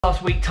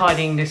Last week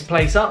tidying this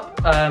place up,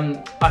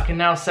 I can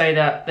now say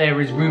that there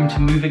is room to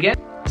move again.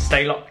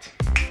 Stay locked.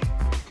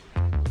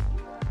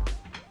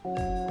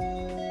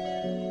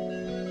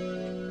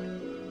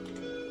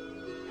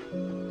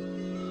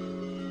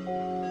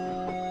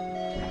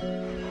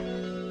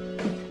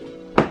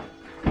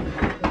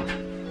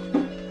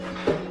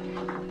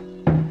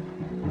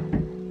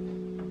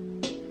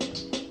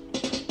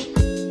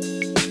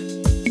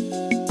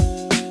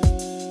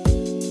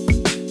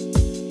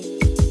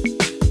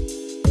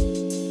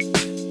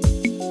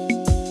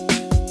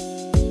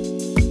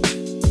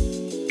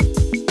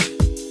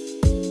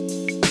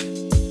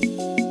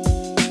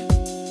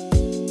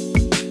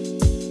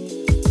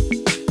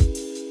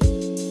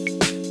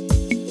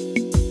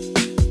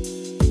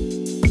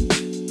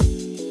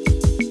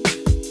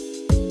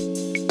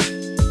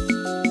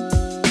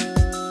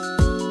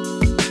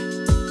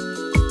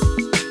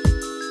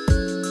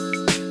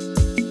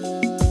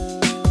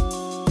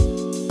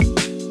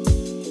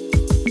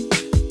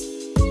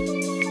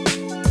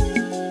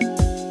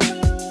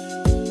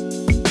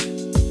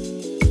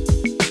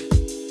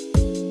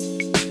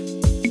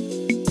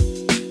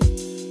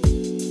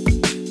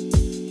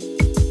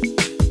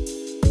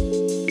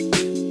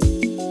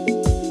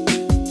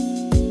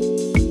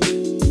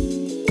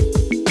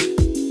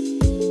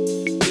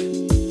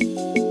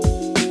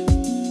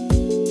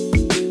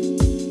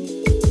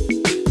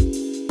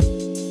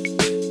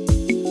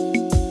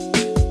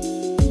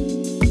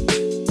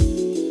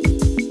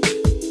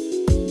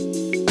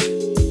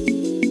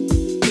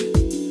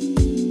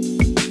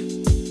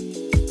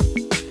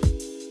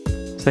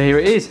 So here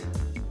it is.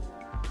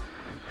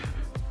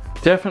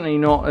 Definitely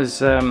not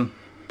as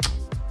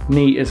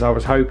neat as I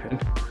was hoping.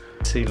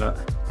 See, look,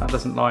 that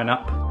doesn't line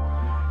up.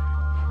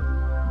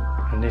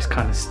 And this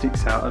kind of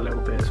sticks out a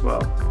little bit as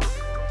well.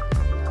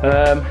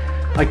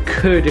 I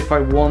could, if I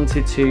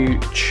wanted to,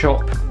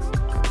 chop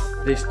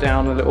this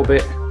down a little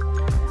bit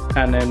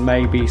and then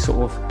maybe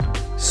sort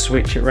of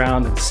switch it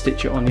around and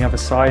stitch it on the other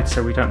side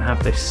so we don't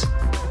have this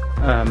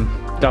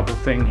double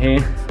thing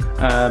here.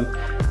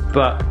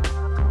 But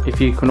if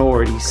you can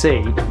already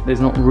see, there's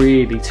not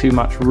really too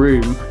much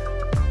room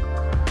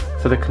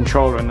for the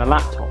controller and the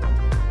laptop.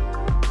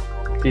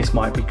 This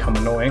might become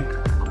annoying,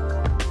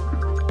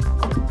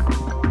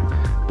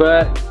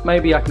 but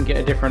maybe I can get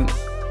a different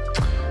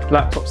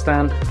laptop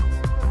stand.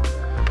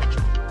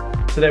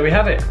 So there we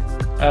have it.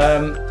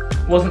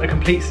 Wasn't a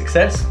complete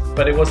success,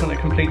 but it wasn't a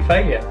complete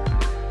failure.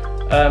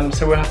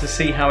 So we'll have to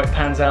see how it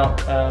pans out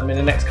in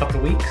the next couple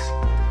of weeks.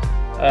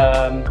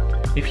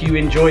 If you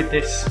enjoyed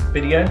this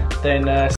video, then